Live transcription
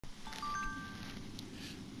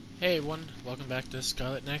Hey everyone, welcome back to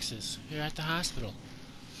Scarlet Nexus, here at the hospital.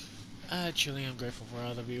 Truly am grateful for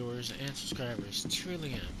all the viewers and subscribers,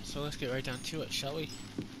 truly am. So let's get right down to it, shall we?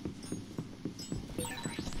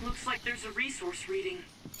 Looks like there's a resource reading.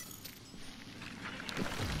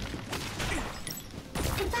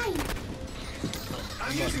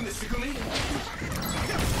 I'm using the Sugumi.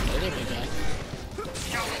 Hey there, big guy.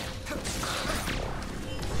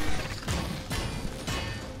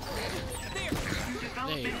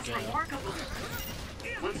 There you Development is go. remarkable.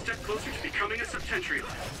 One step closer to becoming a septentrial.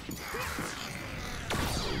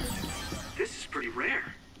 This is pretty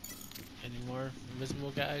rare. Any more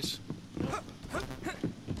invisible guys? Nope. No,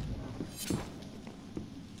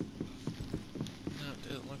 it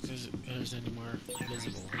doesn't look as if there's any more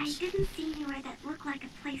invisible I ones. didn't see anywhere that looked like a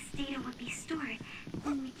place data would be stored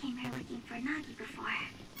when we came here looking for Nagi before.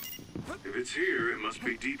 If it's here, it must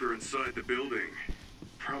be deeper inside the building.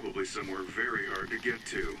 Probably somewhere very hard to get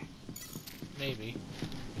to. Maybe.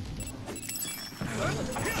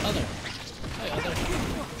 Other. Hi, Other.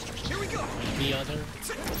 Here we go. Maybe Other.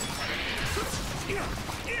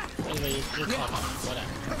 Anyway, you're caught up.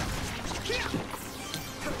 Whatever.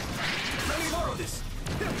 Let me borrow this.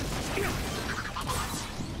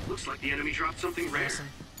 Looks like the enemy dropped something rare. Awesome.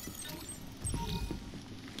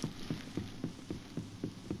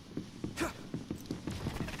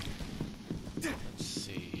 Let's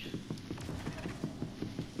see.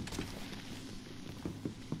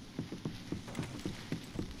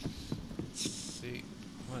 Let's see.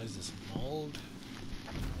 What is this? Mold?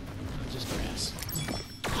 Oh, just grass.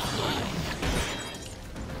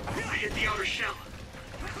 I hit the outer shell.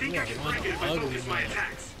 I think I can break it if I focus my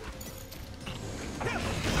attacks.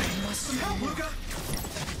 Some help, Luca.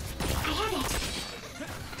 I had it!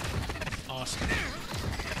 Awesome.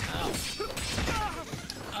 Ow.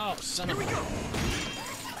 Oh, son of a...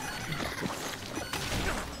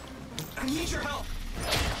 I need your help.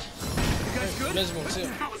 You guys good? Invisible too.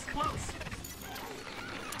 That was close.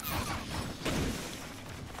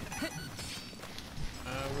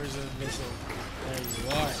 Where's the invisible? There you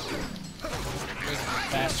are. Invisible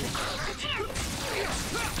bastard.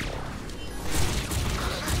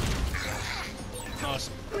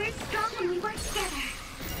 Awesome. We're strong when we work together.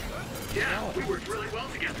 Yeah, we worked really well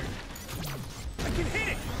together. I can hit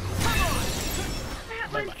it. That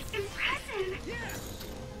was Bye-bye. impressive.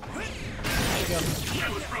 There you go.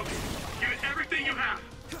 Shell is broken. Give it everything you have.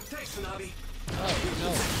 Thanks, Tsunabi. Oh, no.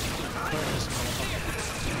 Burn this motherfucker.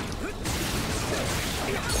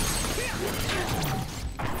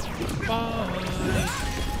 Bye.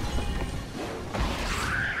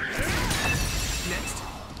 Next.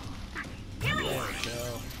 There we go.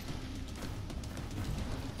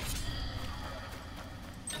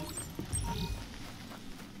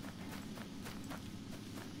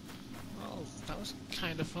 Well, that was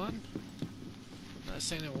kind of fun. I'm not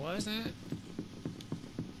saying it wasn't.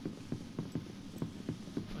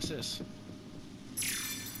 What's this?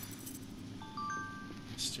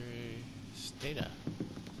 Mysterious data.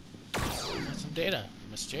 Got some data.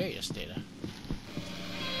 Mysterious data.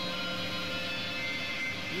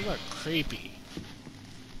 You are creepy.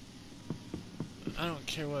 I don't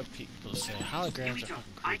care what people say. Holograms are Yuito, fucking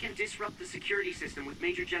I creepy. can disrupt the security system with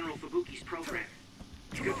Major General Fubuki's program.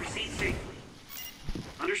 You can proceed safely.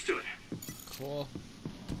 Understood. Cool.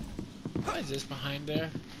 What is this behind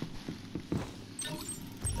there?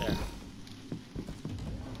 There.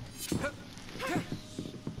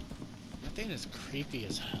 That thing is creepy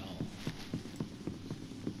as hell.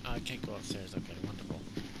 Oh, I can't go upstairs. Okay, wonderful.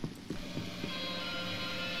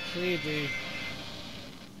 Creepy.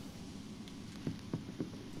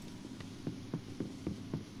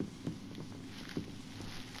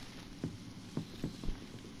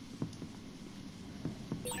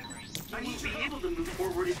 I won't be able to move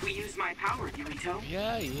forward if we use my power, Yuito.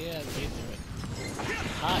 Yeah, get through it.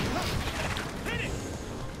 Hi.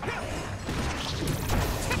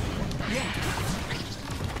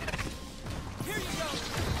 Here you go.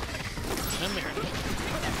 Come here.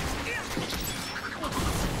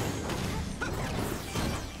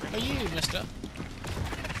 How are you, mister?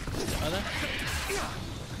 Mr. Other?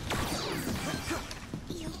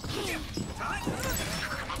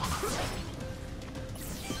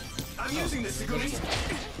 I'm using the Sugumi.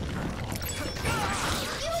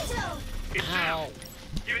 Yuito! It's Ow. down.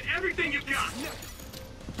 Give it everything you've got.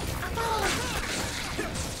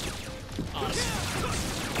 Awesome.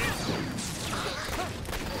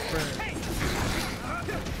 Burn.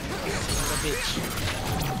 Son of a bitch.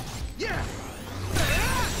 Yeah.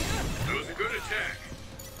 That was a good attack.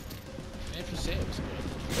 If you say it was good.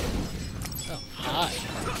 Oh, hi. You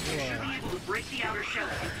should be able to break the outer shell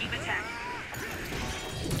and keep attacking.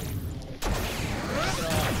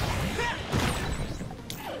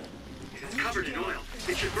 covered in oil.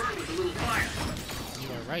 It should burn with a little fire. You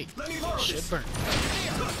are right. Let me borrow It should this. burn.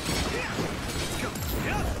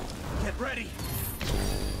 Get ready.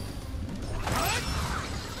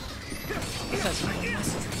 What's that smell?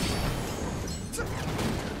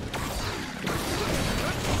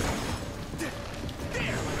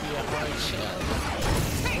 There. Might be a hard shell.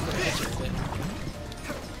 Hit you with it.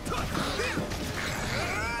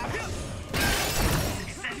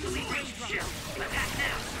 Successfully reached shell. Attack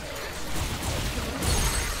now.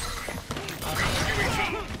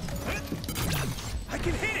 I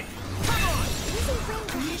can hit it. Come on.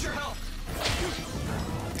 I need your help.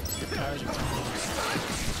 Your powers are coming.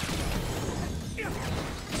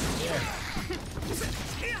 There.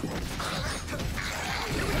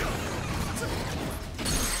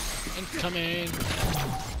 Incoming.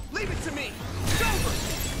 Leave it to me. It's over.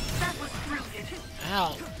 That was brilliant.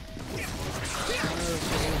 Ow.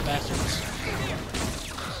 Little bastards.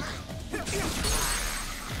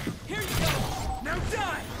 Here you go. Now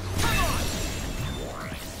die. Come on.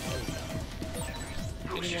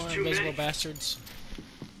 That was Any just more too invisible many. bastards?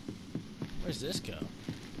 Where's this go?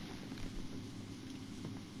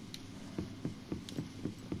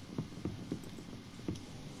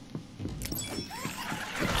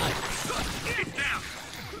 Get down.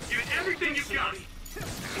 Give it everything you've got.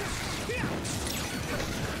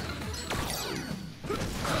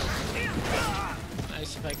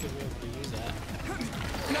 Nice if I could be able to use that.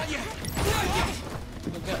 Not yet. Not yet.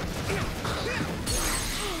 Look up.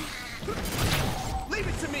 Leave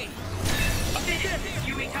it to me.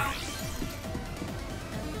 Yuito.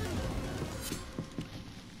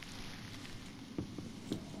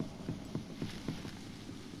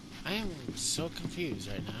 I am so confused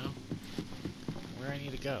right now. Where I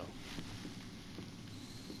need to go.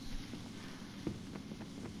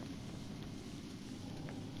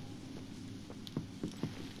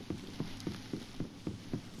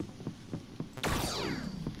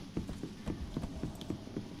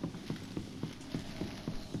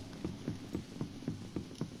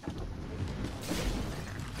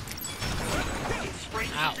 Spray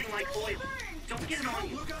Ow. something like oil. Don't get it on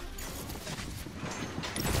you.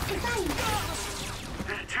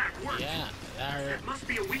 That attack worked. Yeah, that hurt. That must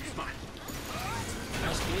be a weak spot.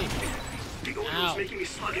 Must be. The oil Ow. is making me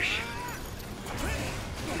sluggish.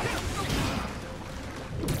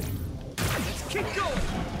 Keep going.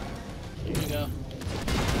 Here we go.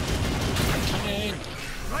 Come in.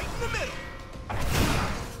 Right in the middle.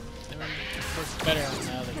 It's better on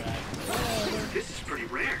the other guy. This is pretty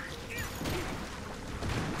rare.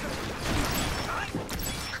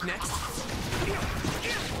 Next.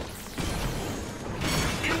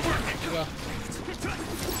 It'll work. Here we go.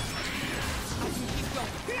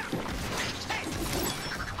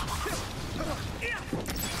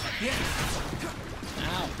 Yeah.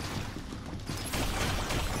 Ow.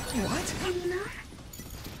 What? Enough?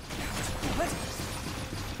 What?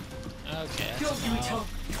 Okay, Go, that's Yuito. enough.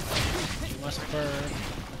 You must burn.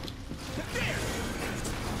 There.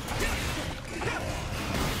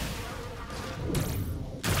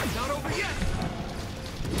 Not over yet.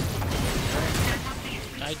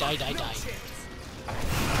 Die, die, die, die.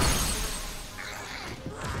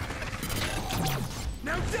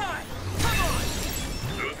 Now die. Come on.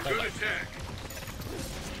 That was a good attack.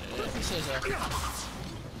 Let me say so.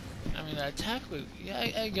 I mean, the attack was... Yeah,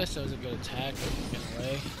 I guess that was a good attack in a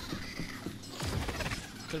way.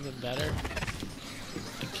 Could have been better.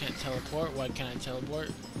 I can't teleport. Why can't I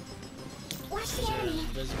teleport? Watch Is the there an enemy.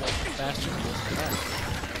 invisible bastard? Yes, there are.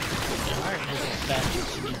 There are invisible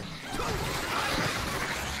bastards in here.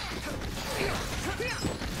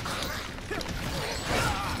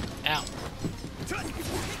 Ow.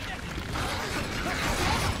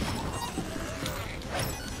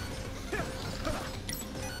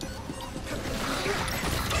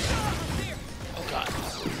 Oh god.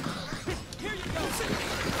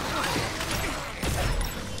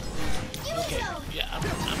 Okay, yeah, I'm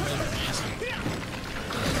really nasty.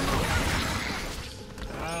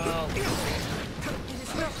 Oh.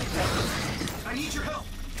 I need your help.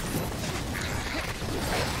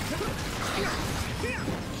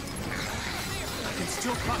 I can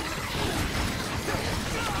still pop.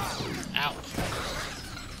 Ow.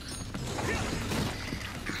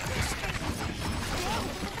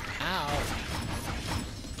 Ow.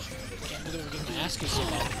 Can't believe I'm getting my ass kicked so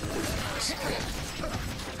bad.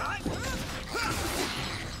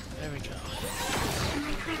 There we go.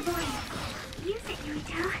 My clairvoyance. Use it,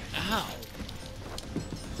 Yuito. Ow.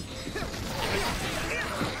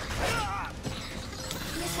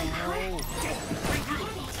 Listen, power.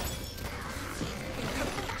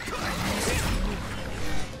 Oh.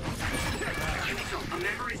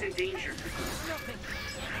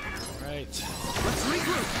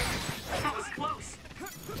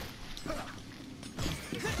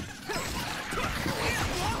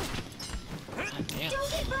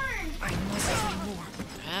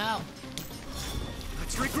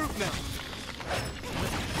 regroup now.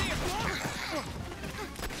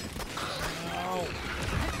 Oh.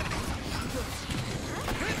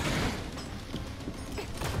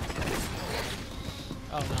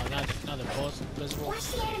 Oh no, now they're both invisible.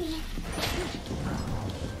 Watch the enemy.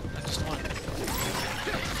 Not just one.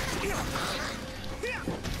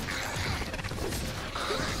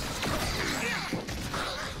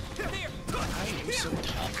 Why are you so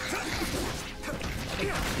tough?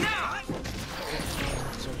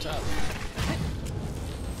 So tough.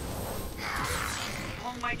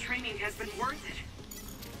 All my training has been worth it.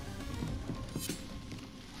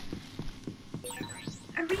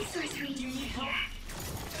 A resource reader near here.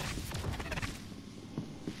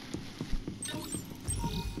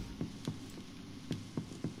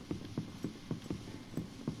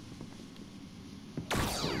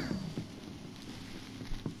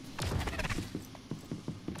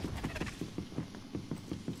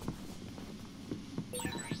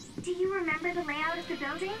 Do you remember the layout of the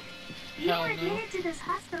building? You Hell were no. admitted to this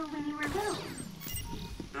hospital when you were little.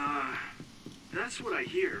 That's what I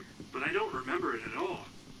hear, but I don't remember it at all.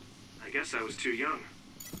 I guess I was too young.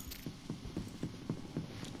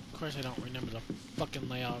 Of course I don't remember the fucking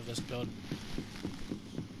layout of this building.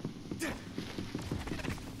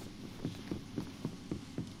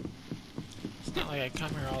 It's not like I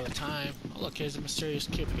come here all the time. Oh look, here's a mysterious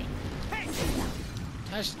cube again.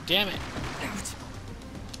 Gosh damn it!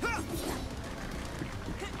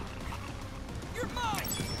 You're mine.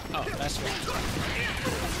 Oh, that's right.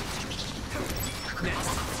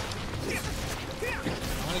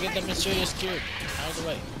 I want to get the mysterious cube out of the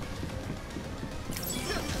way.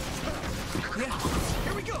 Yeah.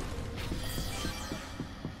 Here we go.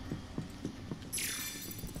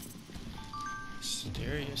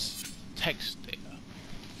 Mysterious text data.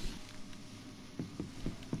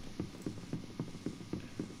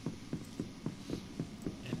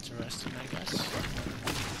 Interesting, I guess.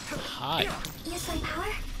 Hi. Use my power?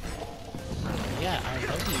 Yeah, I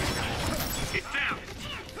love to use my. It's down!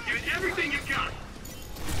 Give it everything you've got!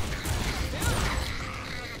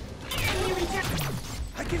 Really jump.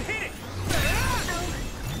 I can hit it.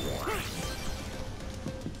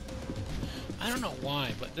 I don't know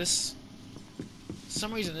why, but this. For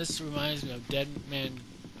some reason, this reminds me of Dead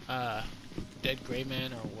Gray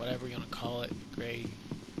Man, or whatever you want to call it. Gray.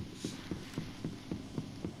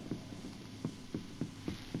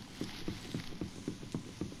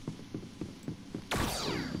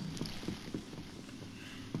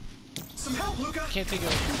 Some help, Luca. I can't think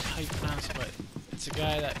of how you pronounce it, but it's a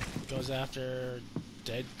guy that goes after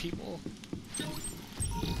dead people.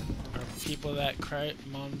 Or people that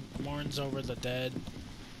mourns over the dead.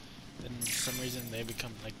 Then for some reason they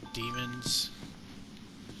become like demons.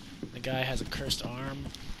 The guy has a cursed arm.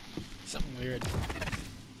 Something weird.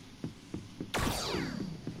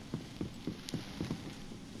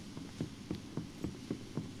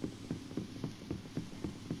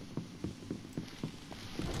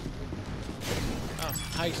 Oh,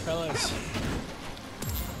 hi fellas.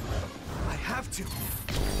 I have to.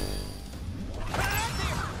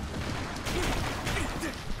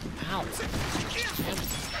 Ow. Damn it.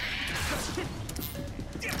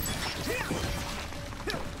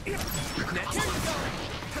 Next.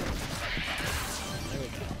 There we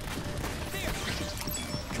go.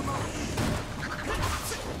 Come on.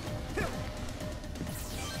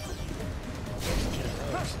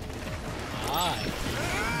 Hi.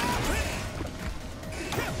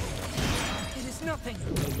 It is nothing. A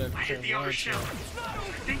little bit of I hit the outer shell. I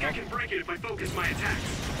think I can break it if I focus my attacks.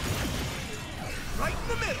 Right in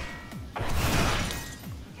the middle.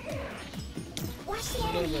 Watch the A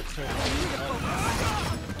little enemy. bit critical.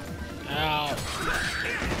 Ow.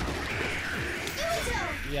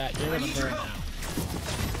 Yeah, you're gonna burn now.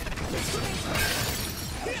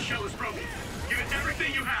 The shell is broken. Give it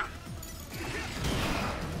everything you have.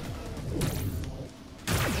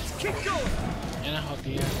 Keep going. And I hope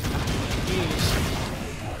you use,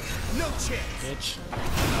 No chance. bitch.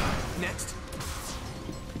 Next.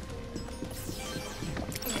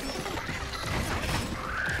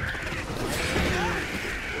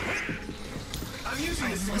 I'm using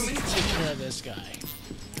this Let's release. take care of this guy.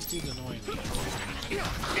 This dude's annoying me.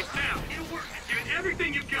 It's down. It'll work. Give it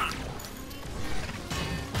everything you've got.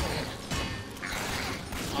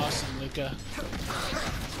 Awesome, Luca.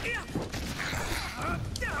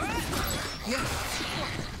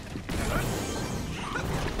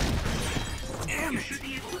 Damn You it. should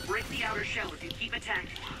be able to break the outer shell if you keep attacking.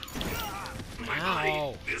 My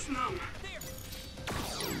Ow. body is numb.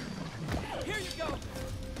 Here you go.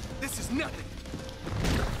 This is nothing.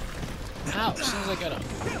 Ow, as soon as I got a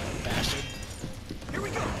bastard. Here we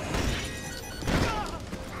go.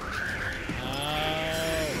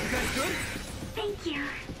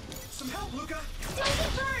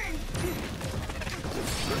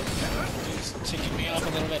 He's ticking me off a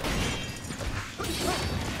little bit.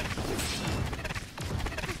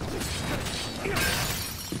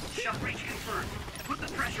 Shock reach confirmed. Put the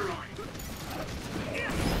pressure on.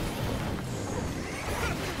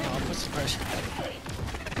 Oh, I'll put some pressure on it.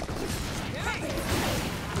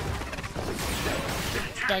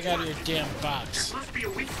 Back out of your damn box. Must be a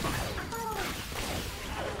weak spot.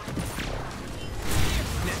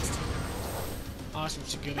 Next. Awesome,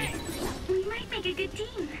 Tsugumi. We might make a good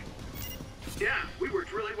team. Yeah, we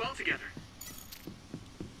worked really well together.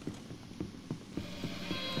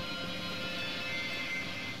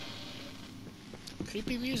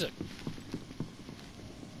 Creepy music.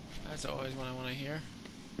 That's always what I want to hear.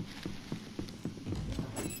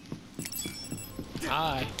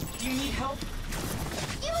 Hi. Do you need help?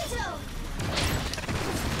 Yuito!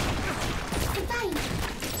 I'm fine.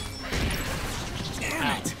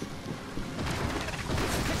 Damn it!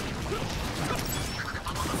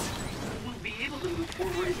 We'll be able to move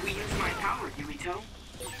forward if we use my power, Yuito.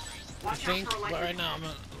 I Watch think, out for but electric right now I'm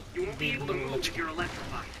shocks. gonna You won't be be a able to little move if electrical. you're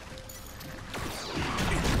electrified.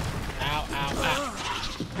 Ow, ow, ow.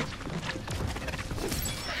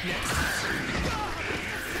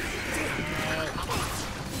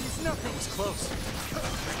 That was close.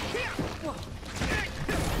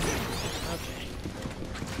 Okay.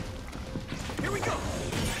 Here we go.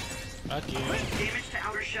 Fuck you. Damage to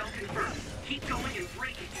outer shell confirmed. Keep going and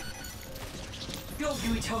break it. Go,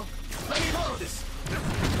 Yuito. Let me borrow this.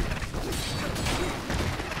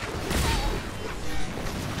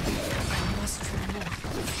 I must try more.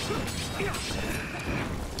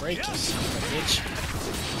 Break you, son of a bitch.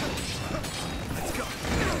 Let's go.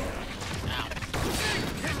 Ow.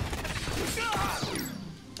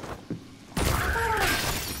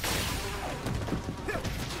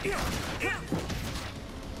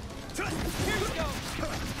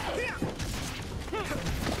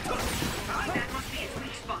 That must be its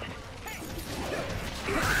weak spot.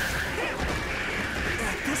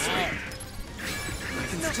 This way. I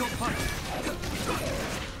can still fight.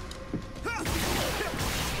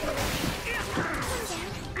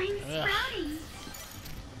 I'm sprouting.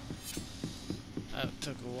 That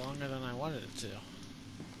took longer than I wanted it to.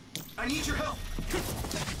 I need your help.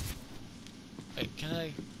 Wait, can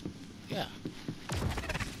I? Yeah.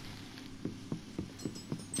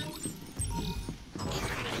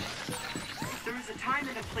 There is a time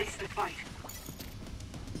and a place to fight.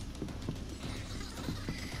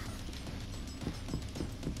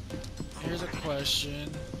 Here's a question.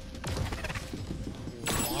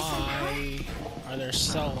 Why are there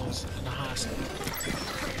cells in the hospital?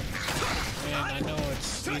 I mean, I know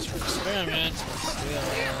it's used for experiments, but still.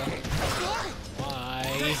 Why?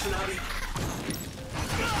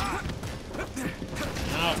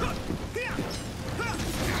 Ow.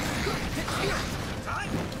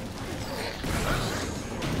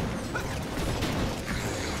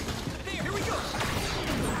 Here we go.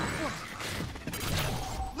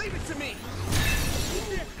 Leave it to me.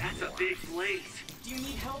 That's a big blaze. Do you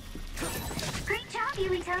need help? Great job,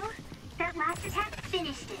 Yuito. That last attack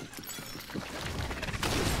finished it.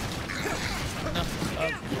 Enough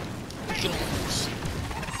of kills.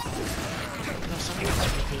 No, something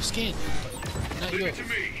like your skin, but not Leave you. it to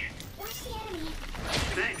me. Watch the enemy.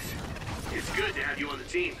 Thanks. It's good to have you on the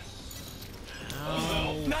team.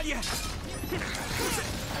 Ow. Not yet.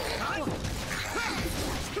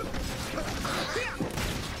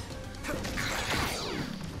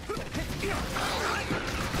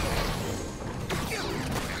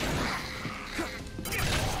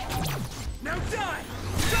 Now die.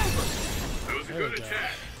 It's over. That was a There we good go.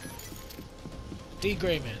 attack. D.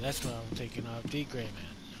 Gray Man, that's what I'm thinking of. D. Gray Man.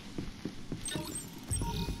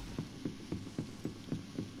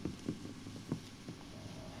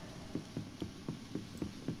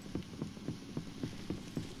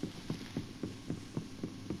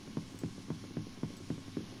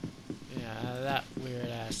 Yeah, that weird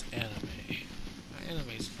ass anime. Anime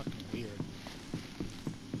is fucking weird.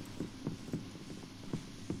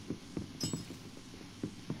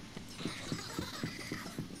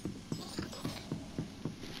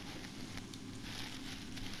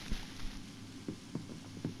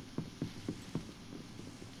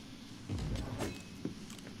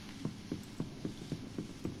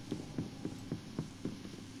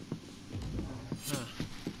 Huh.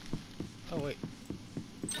 Oh wait.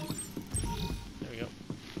 There we go.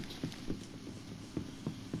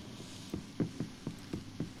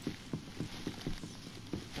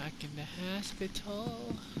 Back in the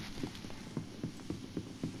hospital.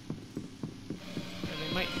 Or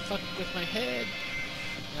they might fuck with my head.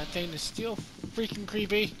 That thing is still freaking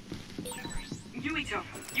creepy. Yuito, Yuito,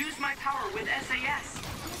 use my power with SAS.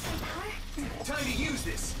 Time to use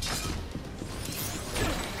this.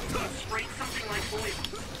 Spray something like oil.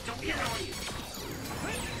 Don't get it on you.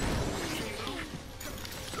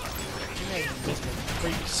 You made Mr.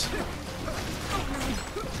 Freeze.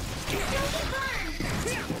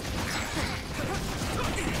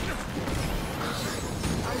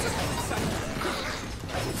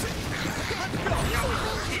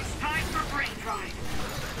 It's time for brain drive.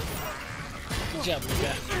 Good job,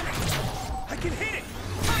 Luca. I can hit it.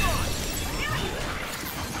 Come on.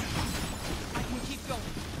 I can keep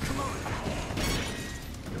going. Come on.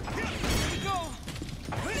 Here we go.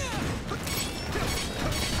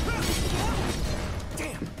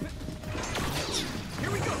 Damn.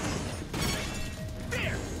 Here we go.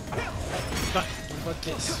 There. But what about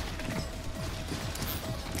this?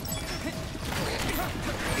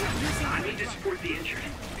 I need to support the injured.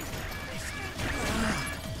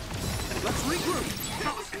 Let's regroup.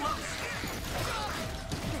 That was close.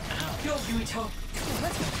 Go, Yuito.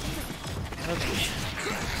 Okay.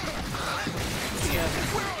 I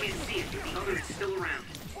can't see it, but the other is still around.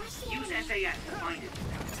 Use SAS to find it.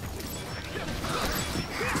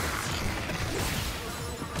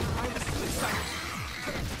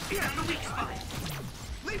 It's on the weak spot.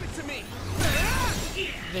 Leave it to me.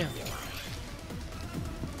 Yeah. There we are.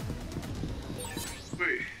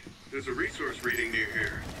 Wait, there's a resource reading near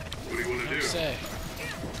here. What do you want to Don't do? say.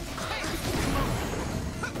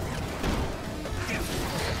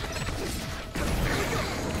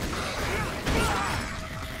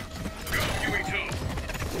 Go, Yuito!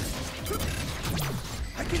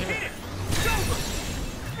 I can hit it. It's over.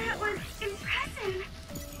 That was impressive.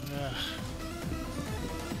 Ugh.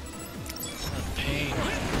 What pain.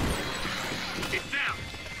 It's down.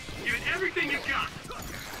 Give it everything you've got.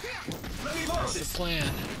 Let me What's borrow the this.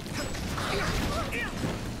 plan?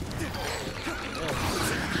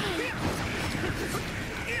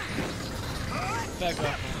 Back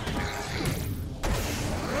up.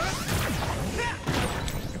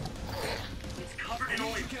 It's covered in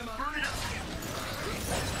oil. Burn it up.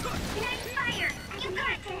 Nice fire. You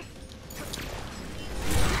got this.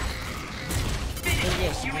 There we go,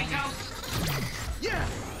 Yuito. Yeah.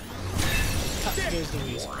 There's the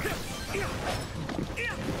weasel.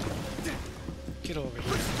 Get over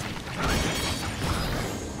here.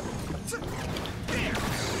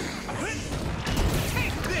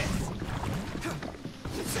 Take this.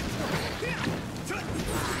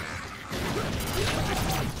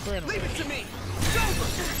 Burn Leave away. it to me. It's over.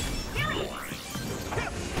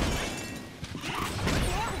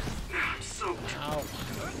 I'm soaked. Ow.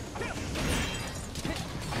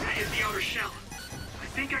 That is the outer shell. I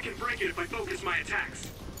think I can break it if I focus my attacks.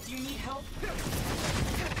 Do you need help?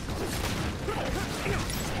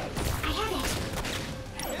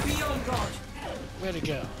 Be on guard. Where'd it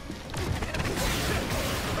go?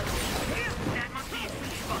 That must be its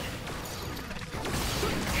weak spot.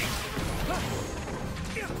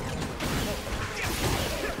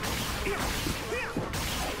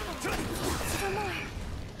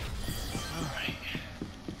 Alright.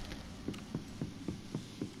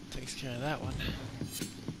 Takes care of that one.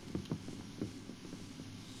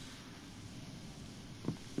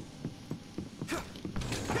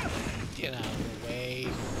 Get out of the way.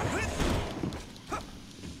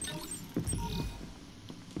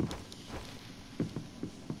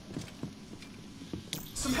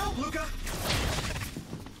 Some help, Luca.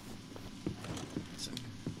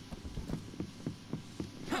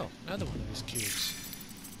 Oh, another one of these cubes.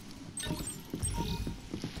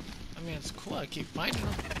 I mean, it's cool. I keep finding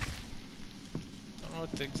them. Don't know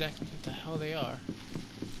what the hell they are.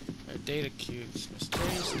 They're data cubes.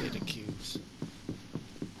 Mysterious data cubes.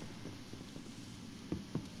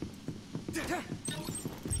 I'll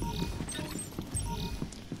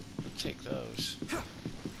take those.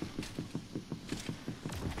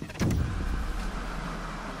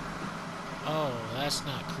 Oh, that's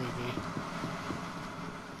not creepy.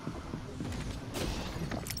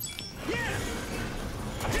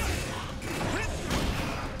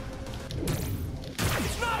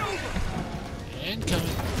 It's not over.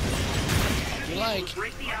 Incoming. If you like.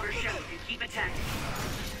 Break the outer shell and keep attacking.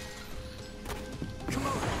 Come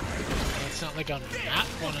on. It's not like I'm not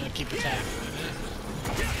wanting to keep attacking.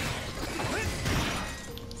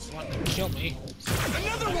 It's wanting to kill me.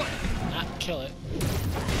 Another one. Not kill it.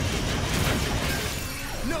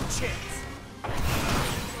 No chance.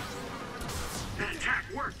 That attack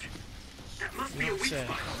worked. That must be a weak Let's,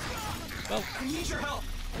 spot. Well, I need your help.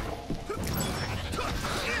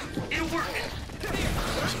 It'll work.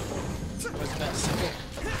 was that simple?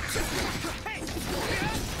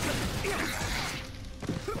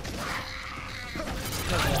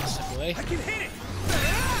 that step away. I can hit it!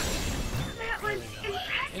 That There was we go.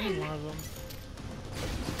 Any impressive. more of them?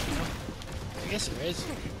 I guess there is.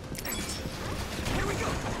 Here we go!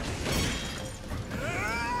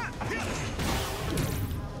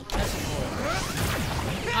 That's some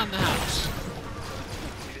oil. On the house.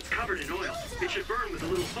 If it's covered in oil, it should burn with a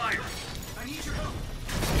little fire. I need your help!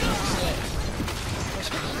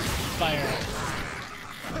 Fire.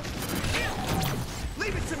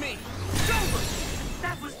 Leave it to me! It's over!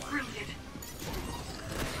 That was brilliant.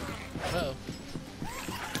 Uh-oh.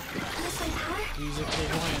 These are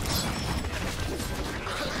clairvoyants.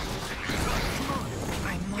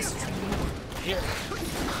 I must try more. Here.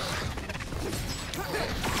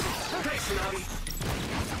 Thanks, Sumeragi.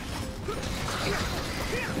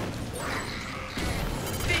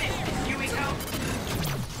 Finish, Yuito.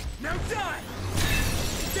 Now die!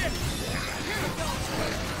 There!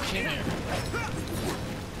 Come here.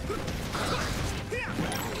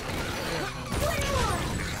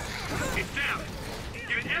 It's down.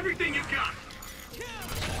 Give it everything you've got.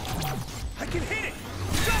 I can hit it!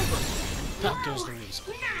 It's over! Pop goes the weasel.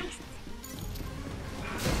 Nice.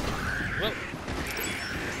 Whoa.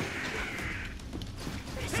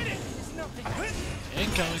 Hit it! It's nothing.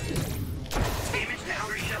 Incoming. Damage to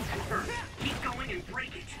outer shell confirmed. Keep going and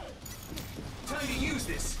break it. Time to use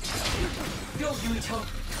this. Go, Yuito.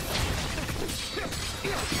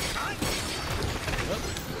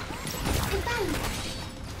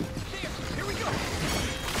 Here we go.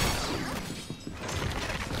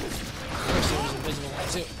 Of course, there was an invisible one,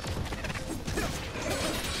 too.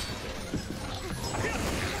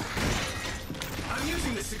 I'm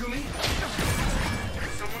using this, Segumi.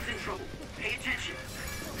 Someone's in trouble. Pay attention.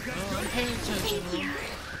 Oh, I'm paying attention.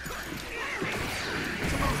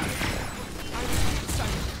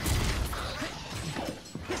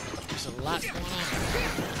 There's a lot going on.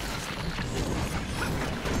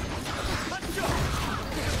 Let's go.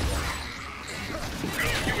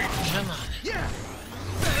 Come on. Yeah.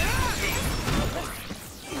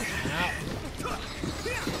 Out.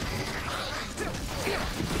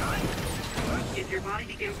 If your body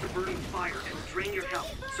begins to burn with fire, it will drain your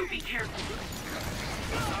health, so be careful.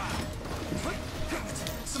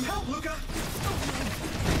 Some help, Luca.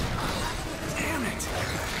 Damn it.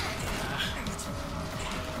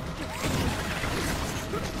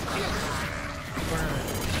 Burn.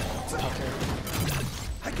 Fucker.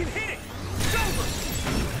 I can hit it. It's over.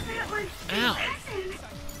 That was Ow. impressive.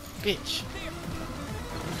 Bitch.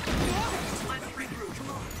 Let's regroup.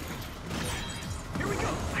 Here we go.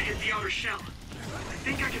 I hit the outer shell. I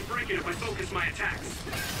think I can break it if I focus my attacks.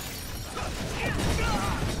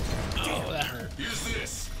 Oh, that hurt. Use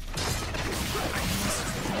this.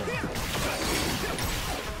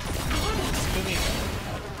 Give me.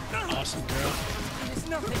 Awesome girl. It's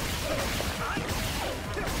nothing.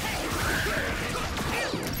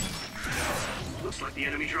 Looks like the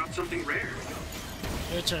enemy dropped something rare.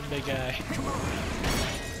 Your turn, big guy.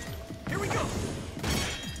 Here we go.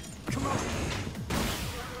 Come on.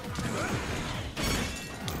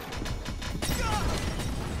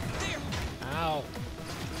 Ow.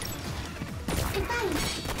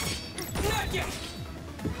 Not yet.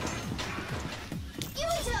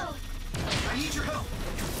 Yuito! I need your help.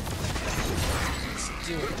 Let's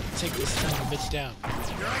do it. Take this son of a bitch down.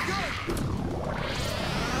 Here I go.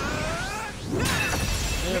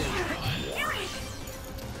 There we go.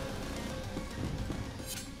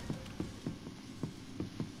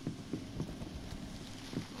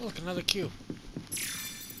 Oh, look, another cube.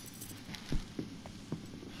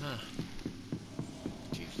 Huh.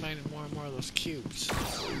 Keep finding more and more of those cubes.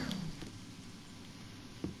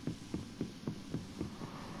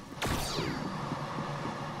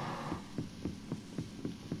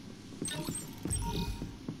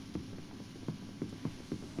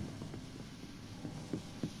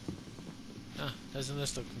 Huh, doesn't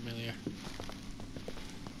this look familiar?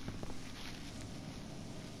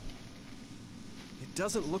 It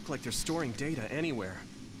doesn't look like they're storing data anywhere.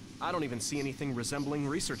 I don't even see anything resembling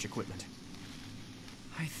research equipment.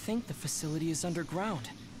 I think the facility is underground,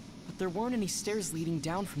 but there weren't any stairs leading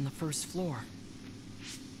down from the first floor.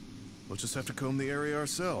 We'll just have to comb the area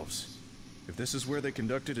ourselves. If this is where they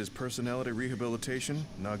conducted his personality rehabilitation,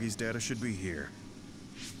 Nagi's data should be here.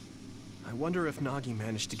 I wonder if Nagi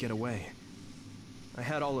managed to get away. I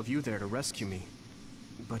had all of you there to rescue me,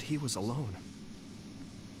 but he was alone.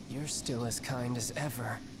 You're still as kind as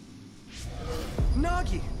ever.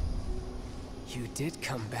 Nagi! You did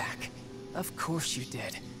come back. Of course you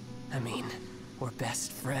did. I mean, we're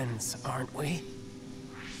best friends, aren't we?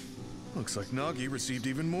 Looks like Nagi received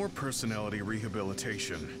even more personality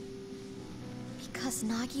rehabilitation. because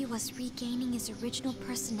Nagi was regaining his original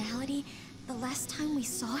personality the last time we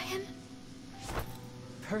saw him?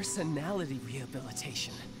 Personality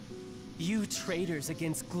rehabilitation. You traitors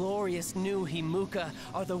against glorious new Himuka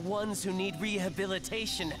are the ones who need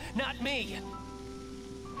rehabilitation, not me!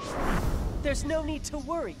 There's no need to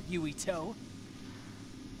worry, Yuito.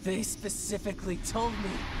 They specifically told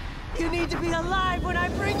me, you need to be alive when I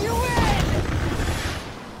bring you in!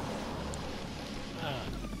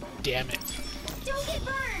 Damn it. Don't get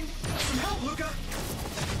burned! Some help, Luca!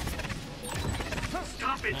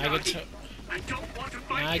 Stop it, Nagi, Nagi! I don't want to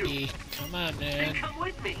fight you! Nagi, come on, Then man. come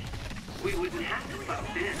with me. We wouldn't have to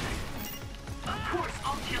fight then. Of course,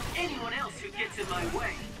 I'll kill anyone else who gets in my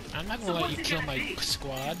way. I'm not So gonna let what's you it kill gonna my be?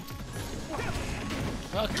 squad.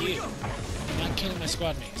 Fuck you. I'm not killing my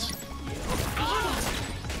squad mates.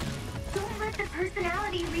 Don't let the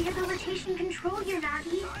personality rehabilitation control you,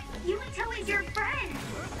 Nagi. Yuito is your friend.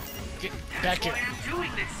 Get That's back why here. I'm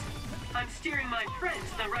doing this. I'm steering my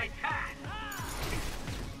friends the right path.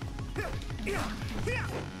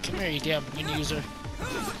 Come here, you damn mini user.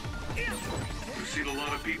 I've seen a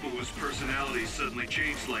lot of people whose personalities suddenly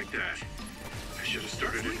changed like that. I should have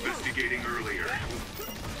started investigating earlier.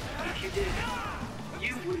 If you did,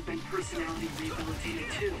 you would have been personality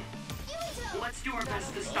rehabilitated too. Let's do our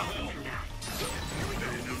best to stop them for now. I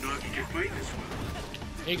didn't know Nagi could fight this well.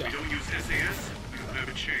 There you go. We don't use SAS, we don't have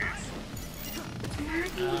a chance.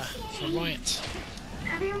 Nagi, Flamboyant.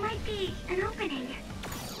 there might be an opening.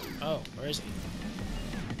 Oh, where is he?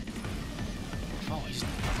 Oh, is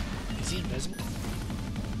he invisible?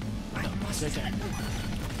 No, he's right there.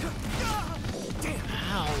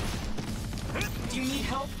 Ow. Do you need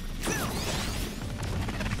help?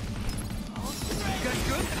 You guys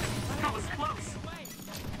good? That was close.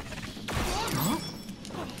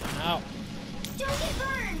 Ow. Don't get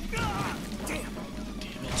burned! Damn!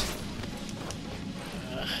 Damn it.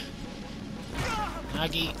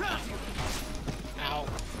 Nagi. Ow.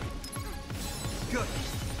 Good.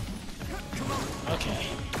 Okay.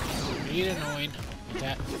 Read annoying.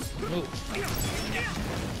 That move.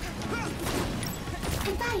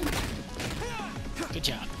 I'm fine. Good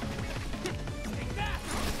job.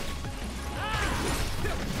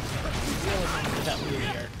 Get that move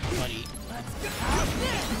here, buddy.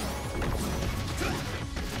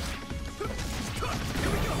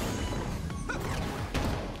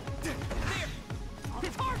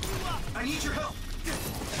 I need your help.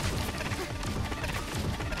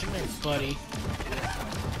 Come here, buddy.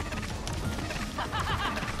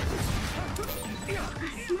 A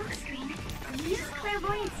smoke screen. Use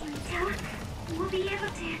clairvoyance, Yuito. We'll be able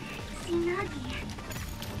to see Nagi.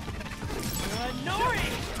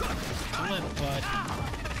 Come on, bud.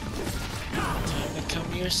 Time to come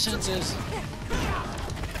to your senses.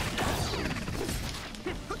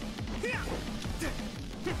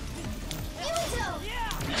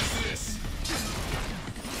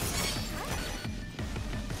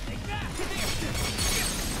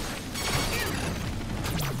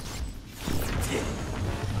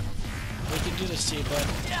 We can do this to you, bud.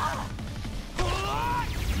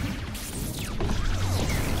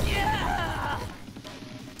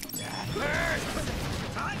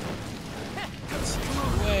 No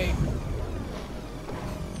way.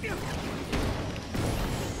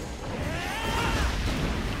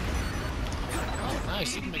 Oh,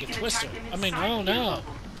 nice. You can make a twister. I mean, oh no.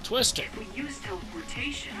 Twister. If we use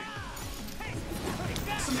teleportation,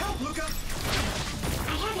 Some help, Luca.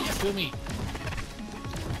 Do me.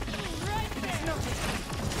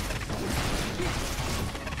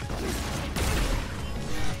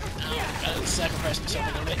 Oh, gotta sacrifice myself a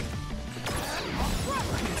little bit.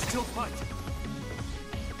 I can still fight.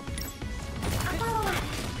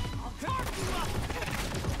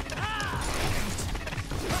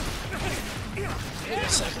 Gotta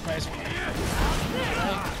sacrifice me.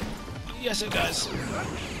 Right. Yes, it does.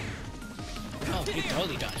 Oh, he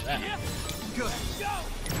totally dodged that. Good.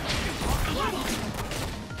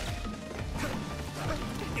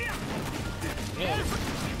 Yeah.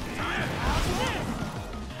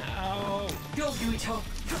 Ow. Go, Yuito.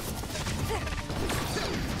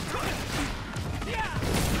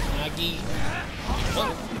 Nagi.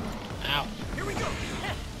 Oh. Ow. Here we go.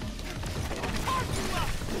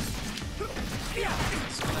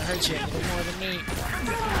 It's gonna hurt you a little more than me.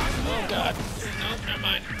 Oh god. No, never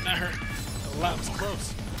mind. That hurt. That was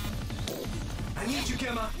close. I need you,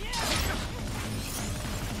 Gemma.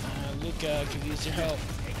 Luca, could use your help.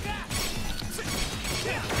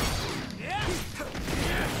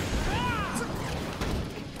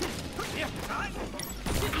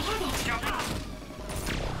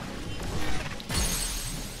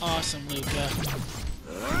 Awesome, Luca.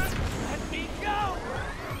 Let me go!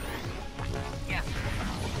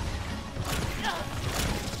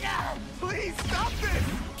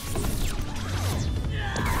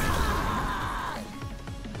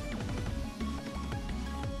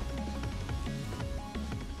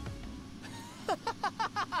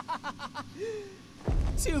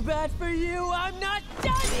 Too bad for you, I'm not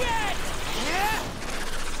done yet!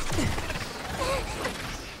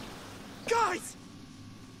 Guys!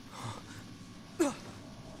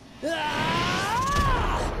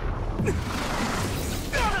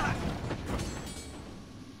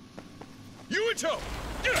 Yuito!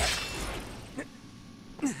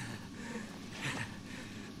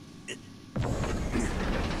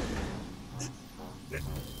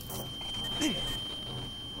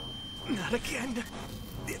 Not again.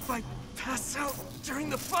 If I pass out during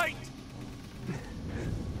the fight.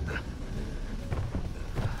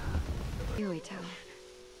 Yuito,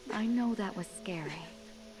 I know that was scary.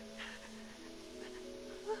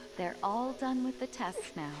 They're all done with the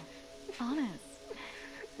tests now. Honest.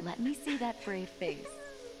 Let me see that brave face.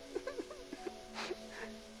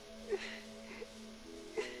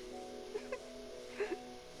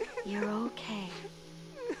 You're okay.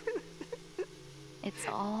 It's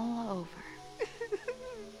all over.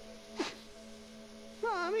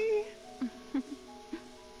 Mommy!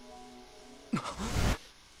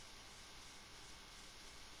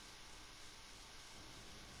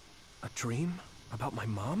 A dream? About my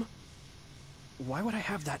mom? Why would I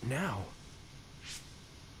have that now?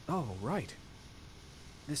 Oh, right.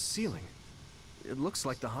 This ceiling. It looks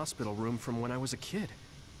like the hospital room from when I was a kid.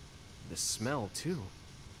 The smell, too.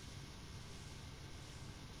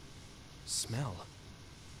 Smell.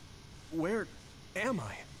 Where am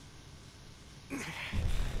I?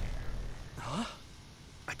 Huh?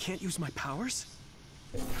 I can't use my powers?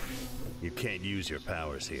 You can't use your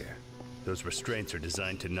powers here. Those restraints are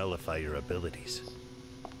designed to nullify your abilities.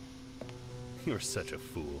 You're such a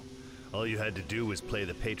fool. All you had to do was play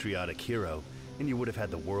the patriotic hero, and you would have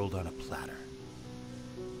had the world on a platter.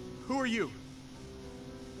 Who are you?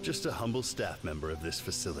 Just a humble staff member of this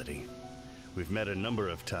facility. We've met a number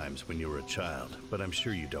of times when you were a child, but I'm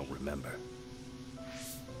sure you don't remember.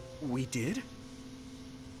 We did?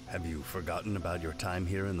 Have you forgotten about your time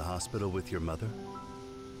here in the hospital with your mother?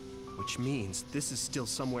 Which means this is still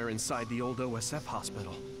somewhere inside the old OSF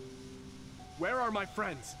hospital. Where are my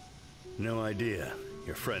friends? No idea.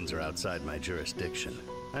 Your friends are outside my jurisdiction.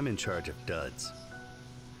 I'm in charge of duds.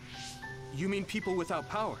 You mean people without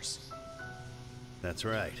powers? That's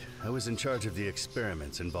right. I was in charge of the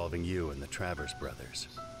experiments involving you and the Travers brothers.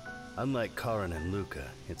 Unlike Karin and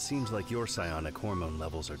Luca, it seems like your psionic hormone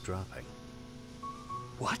levels are dropping.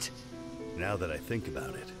 What? Now that I think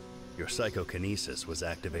about it, your psychokinesis was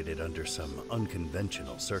activated under some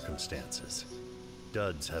unconventional circumstances.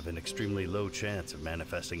 Duds have an extremely low chance of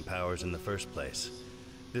manifesting powers in the first place.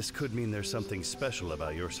 This could mean there's something special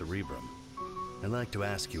about your cerebrum. I'd like to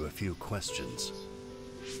ask you a few questions.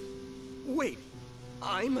 Wait,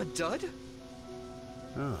 I'm a dud?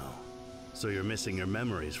 Oh, so you're missing your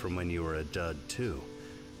memories from when you were a dud too.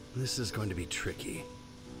 This is going to be tricky.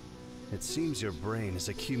 It seems your brain is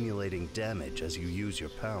accumulating damage as you use your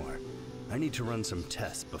power. I need to run some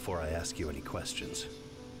tests before I ask you any questions.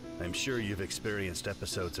 I'm sure you've experienced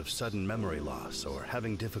episodes of sudden memory loss or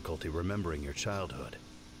having difficulty remembering your childhood.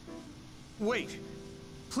 Wait,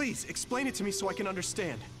 please explain it to me so I can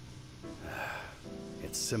understand.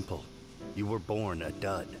 It's simple. You were born a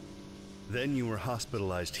dud. Then you were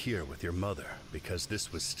hospitalized here with your mother because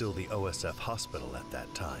this was still the OSF hospital at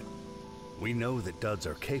that time. We know that duds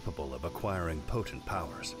are capable of acquiring potent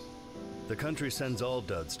powers. The country sends all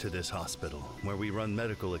duds to this hospital where we run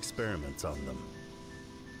medical experiments on them.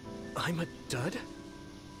 I'm a dud?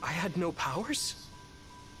 I had no powers?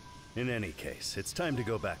 In any case, it's time to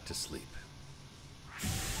go back to sleep.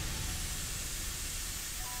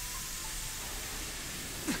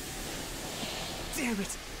 Damn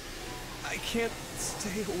it! I can't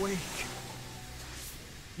stay awake.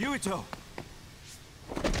 Yuito!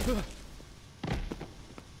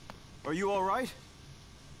 Are you all right?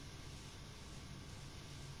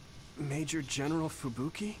 Major General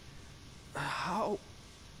Fubuki? How?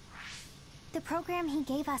 The program he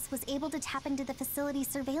gave us was able to tap into the facility's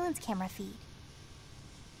surveillance camera feed.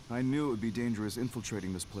 I knew it would be dangerous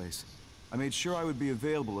infiltrating this place. I made sure I would be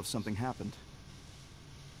available if something happened.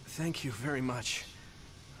 Thank you very much.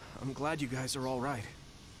 I'm glad you guys are all right.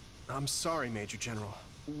 I'm sorry, Major General.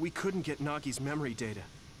 We couldn't get Nagi's memory data.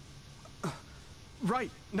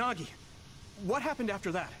 Right, Nagi. What happened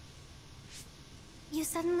after that? You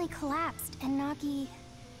suddenly collapsed, and Nagi...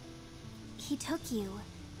 he took you,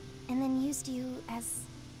 and then used you as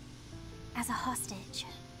a hostage.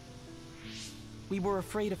 We were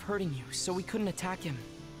afraid of hurting you, so we couldn't attack him.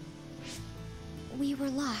 We were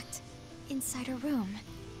locked inside a room.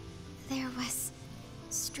 There was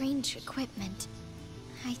strange equipment.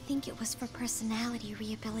 I think it was for personality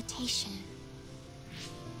rehabilitation.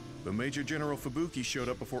 But Major General Fubuki showed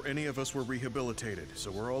up before any of us were rehabilitated,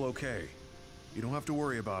 so we're all okay. You don't have to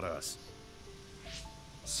worry about us.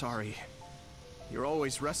 Sorry. You're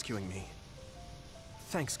always rescuing me.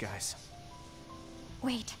 Thanks, guys.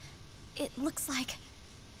 Wait, it looks like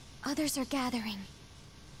others are gathering.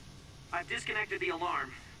 I've disconnected the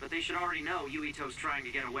alarm, but they should already know Yuito's trying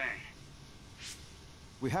to get away.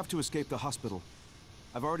 We have to escape the hospital.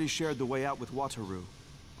 I've already shared the way out with Wataru.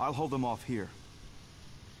 I'll hold them off here.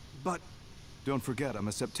 But... Don't forget, I'm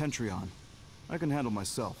a Septentrion. I can handle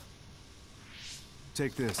myself.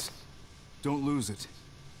 Take this. Don't lose it,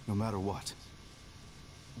 no matter what.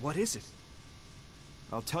 What is it?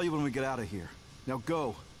 I'll tell you when we get out of here. Now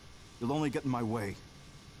go. You'll only get in my way.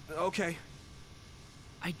 Okay.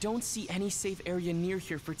 I don't see any safe area near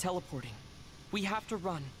here for teleporting. We have to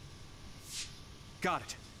run. Got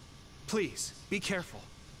it. Please, be careful.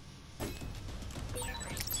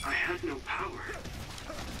 I had no power.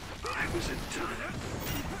 I was a dud.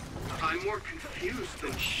 I'm more confused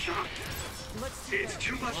than shocked. It's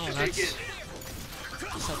too much to take in.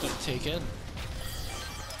 That's something to take in.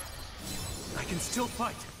 I can still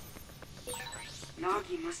fight.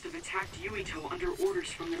 Nagi must have attacked Yuito under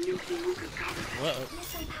orders from the new Himuka government. Whoa.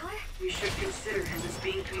 We should consider him as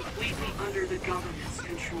being completely under the government's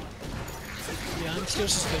control. Yeah, I'm still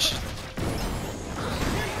suspicious.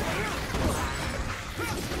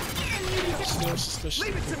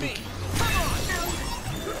 Leave it to me!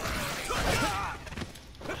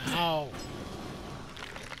 Ow.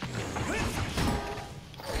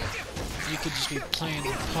 You could just be playing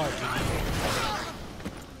your part, you know?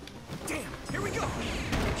 Damn, here we go!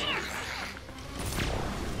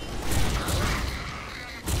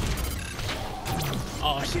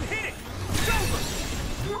 Oh, I can hit it! It's over!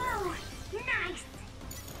 Whoa! Nice!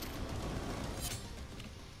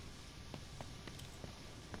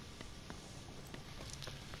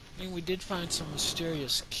 I mean, we did find some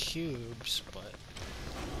mysterious cubes, but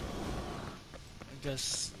I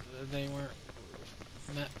guess they weren't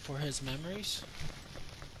meant for his memories?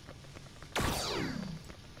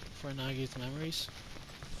 For Nagi's memories?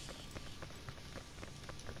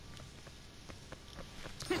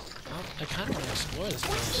 Well, I kind of want to explore this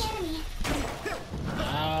place.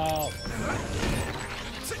 Ow!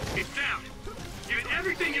 It's down! Give it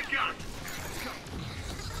everything you've got!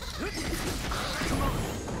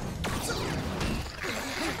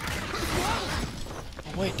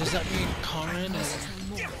 Oh, wait, does that mean Karen and...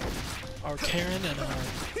 or Karen and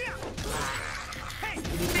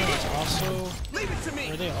Yuito is also... Leave it to me!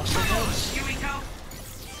 Were they also dead? Yuito!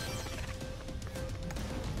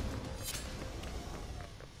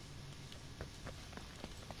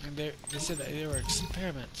 And they said that they were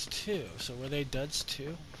experiments too, so were they duds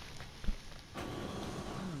too?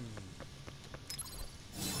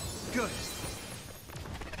 Good.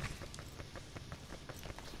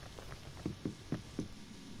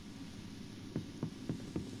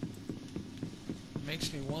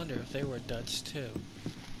 Makes me wonder if they were duds too.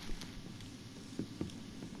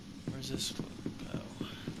 Where's this go?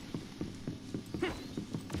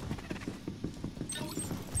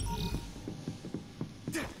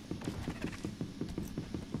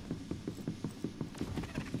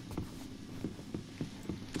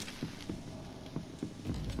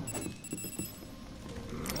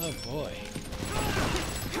 Oh boy.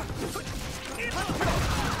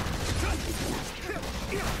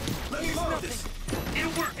 Let me load this.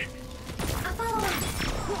 It'll work.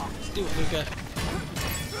 Let's do it, Luca.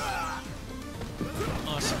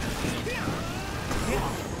 Awesome.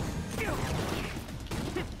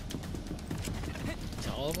 To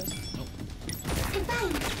all of us? Nope.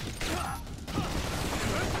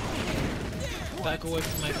 Back away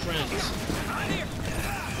from my friends.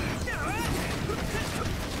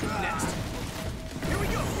 Next. Here we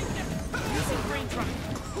go. Using brain trunk.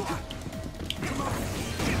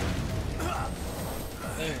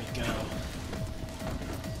 There we go.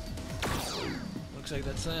 Looks like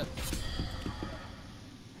that's it.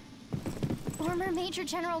 Former Major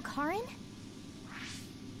General Karen?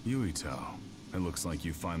 Yuito, it looks like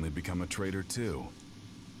you finally become a traitor too.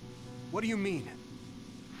 What do you mean?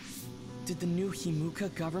 Did the new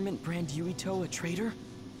Himuka government brand Yuito a traitor?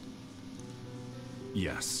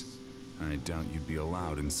 Yes. I doubt you'd be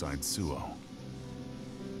allowed inside Suo.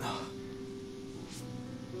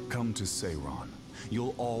 Come to Seiron.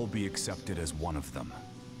 You'll all be accepted as one of them.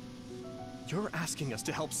 You're asking us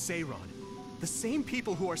to help Seiron? The same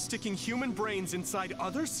people who are sticking human brains inside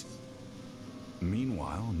others?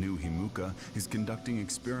 Meanwhile, New Himuka is conducting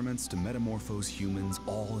experiments to metamorphose humans,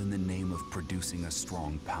 all in the name of producing a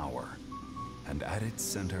strong power. And at its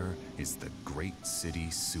center is the great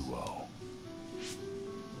city Suo.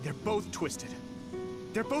 They're both twisted.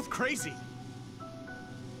 They're both crazy.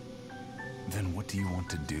 Then what do you want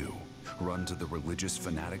to do? Run to the religious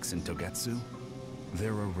fanatics in Togetsu?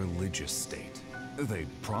 They're a religious state. They'd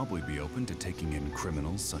probably be open to taking in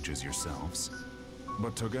criminals such as yourselves.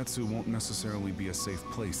 But Togetsu won't necessarily be a safe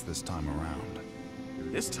place this time around.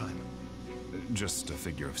 This time? Just a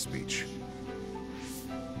figure of speech.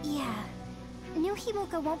 Yeah. New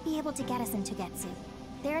Himuka won't be able to get us in Togetsu.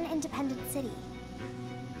 They're an independent city.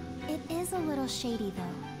 It is a little shady,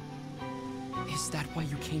 though. Is that why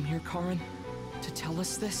you came here, Karin? To tell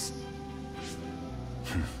us this?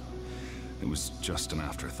 It was just an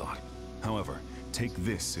afterthought. However, take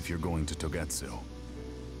this if you're going to Togetsu.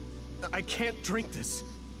 I can't drink this.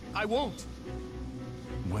 I won't.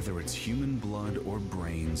 Whether it's human blood or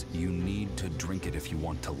brains, you need to drink it if you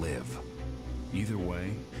want to live. Either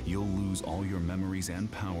way, you'll lose all your memories and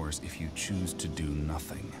powers if you choose to do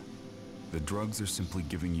nothing. The drugs are simply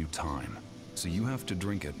giving you time, so you have to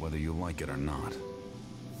drink it whether you like it or not.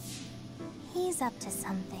 He's up to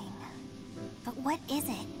something. But what is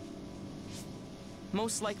it?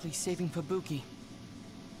 Most likely saving Fubuki.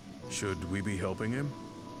 Should we be helping him?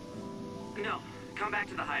 No, come back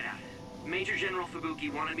to the hideout. Major General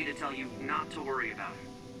Fubuki wanted me to tell you not to worry about him.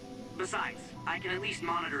 Besides, I can at least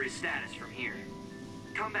monitor his status from here.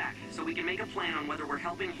 Come back, so we can make a plan on whether we're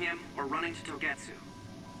helping him or running to Togetsu.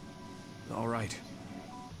 All right.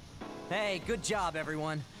 Hey, good job,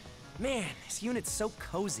 everyone. Man, this unit's so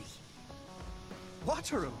cozy.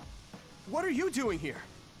 Wataru! What are you doing here?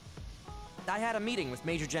 I had a meeting with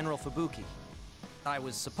Major General Fubuki. I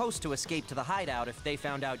was supposed to escape to the hideout if they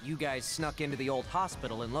found out you guys snuck into the old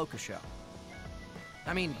hospital in Lokusho.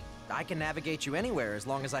 I mean, I can navigate you anywhere as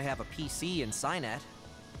long as I have a PC and Cynet.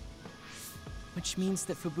 Which means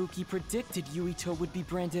that Fubuki predicted Yuito would be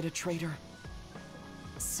branded a traitor.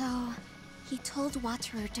 So, he told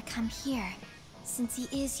Wataru to come here, since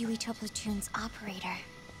he is Yuito Platoon's operator.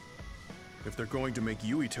 If they're going to make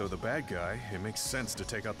Yuito the bad guy, it makes sense to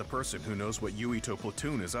take out the person who knows what Yuito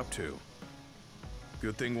Platoon is up to.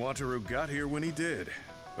 Good thing Wataru got here when he did.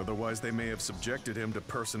 Otherwise, they may have subjected him to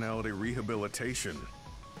personality rehabilitation.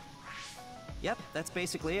 Yep, that's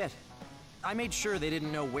basically it. I made sure they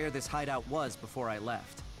didn't know where this hideout was before I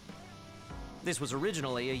left. This was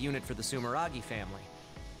originally a unit for the Sumeragi family.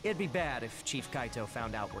 It'd be bad if Chief Kaito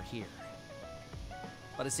found out we're here.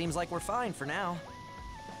 But it seems like we're fine for now.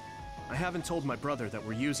 I haven't told my brother that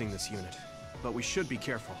we're using this unit, but we should be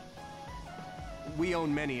careful. We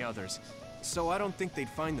own many others, so I don't think they'd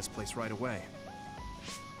find this place right away.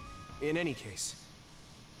 In any case,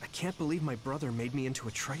 I can't believe my brother made me into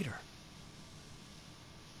a traitor.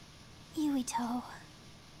 Yuito.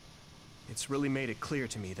 It's really made it clear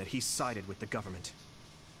to me that he sided with the government.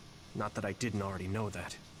 Not that I didn't already know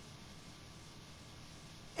that.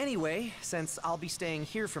 Anyway, since I'll be staying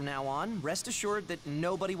here from now on, rest assured that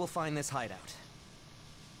nobody will find this hideout.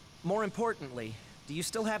 More importantly, do you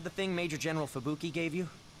still have the thing Major General Fubuki gave you?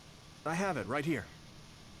 I have it right here.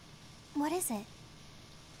 What is it?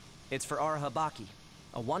 It's for our Habaki,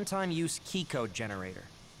 a one-time use key code generator.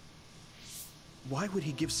 Why would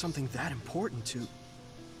he give something that important to...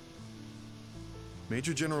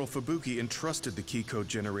 Major General Fubuki entrusted the key code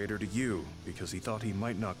generator to you because he thought he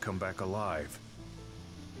might not come back alive.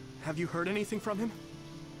 Have you heard anything from him?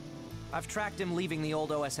 I've tracked him leaving the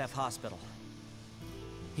old OSF hospital.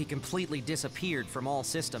 He completely disappeared from all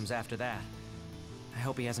systems after that. I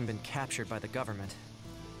hope he hasn't been captured by the government.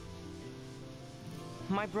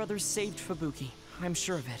 My brother saved Fubuki. I'm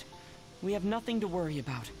sure of it. We have nothing to worry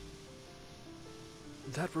about.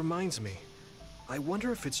 That reminds me. I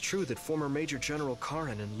wonder if it's true that former Major General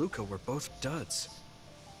Karin and Luca were both duds.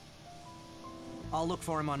 I'll look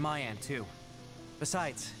for him on my end, too.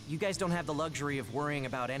 Besides, you guys don't have the luxury of worrying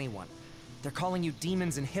about anyone. They're calling you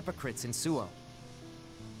demons and hypocrites in Suo.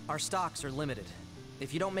 Our stocks are limited.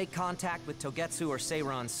 If you don't make contact with Togetsu or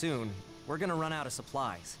Seiran soon, we're gonna run out of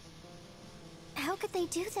supplies. How could they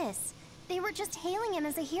do this? They were just hailing him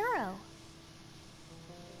as a hero.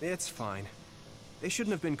 It's fine. They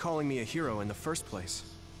shouldn't have been calling me a hero in the first place.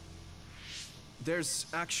 There's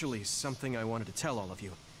actually something I wanted to tell all of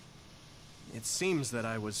you. It seems that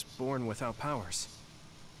I was born without powers.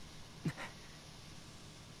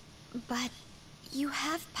 But you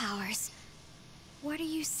have powers. What are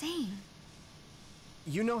you saying?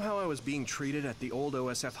 You know how I was being treated at the old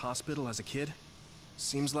OSF hospital as a kid?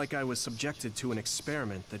 Seems like I was subjected to an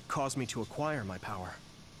experiment that caused me to acquire my power.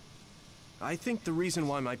 I think the reason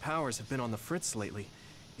why my powers have been on the fritz lately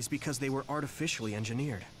is because they were artificially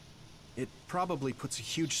engineered. It probably puts a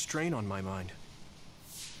huge strain on my mind.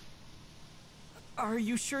 Are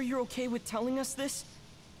you sure you're okay with telling us this?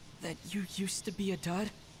 that you used to be a dud?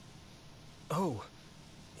 Oh,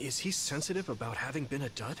 is he sensitive about having been a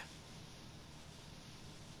dud?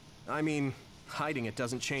 I mean, hiding it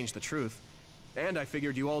doesn't change the truth. And I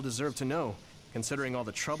figured you all deserve to know, considering all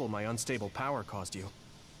the trouble my unstable power caused you.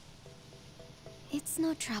 It's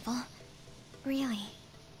no trouble. Really.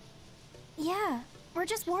 Yeah, we're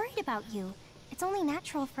just worried about you. It's only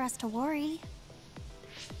natural for us to worry.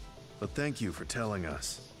 But thank you for telling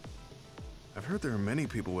us. I've heard there are many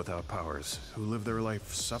people without powers who live their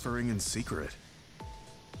life suffering in secret.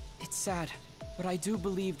 It's sad, but I do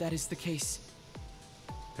believe that is the case.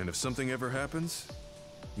 And if something ever happens,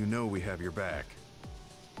 you know we have your back.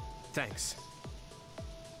 Thanks.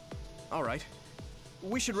 All right.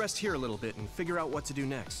 We should rest here a little bit and figure out what to do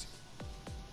next.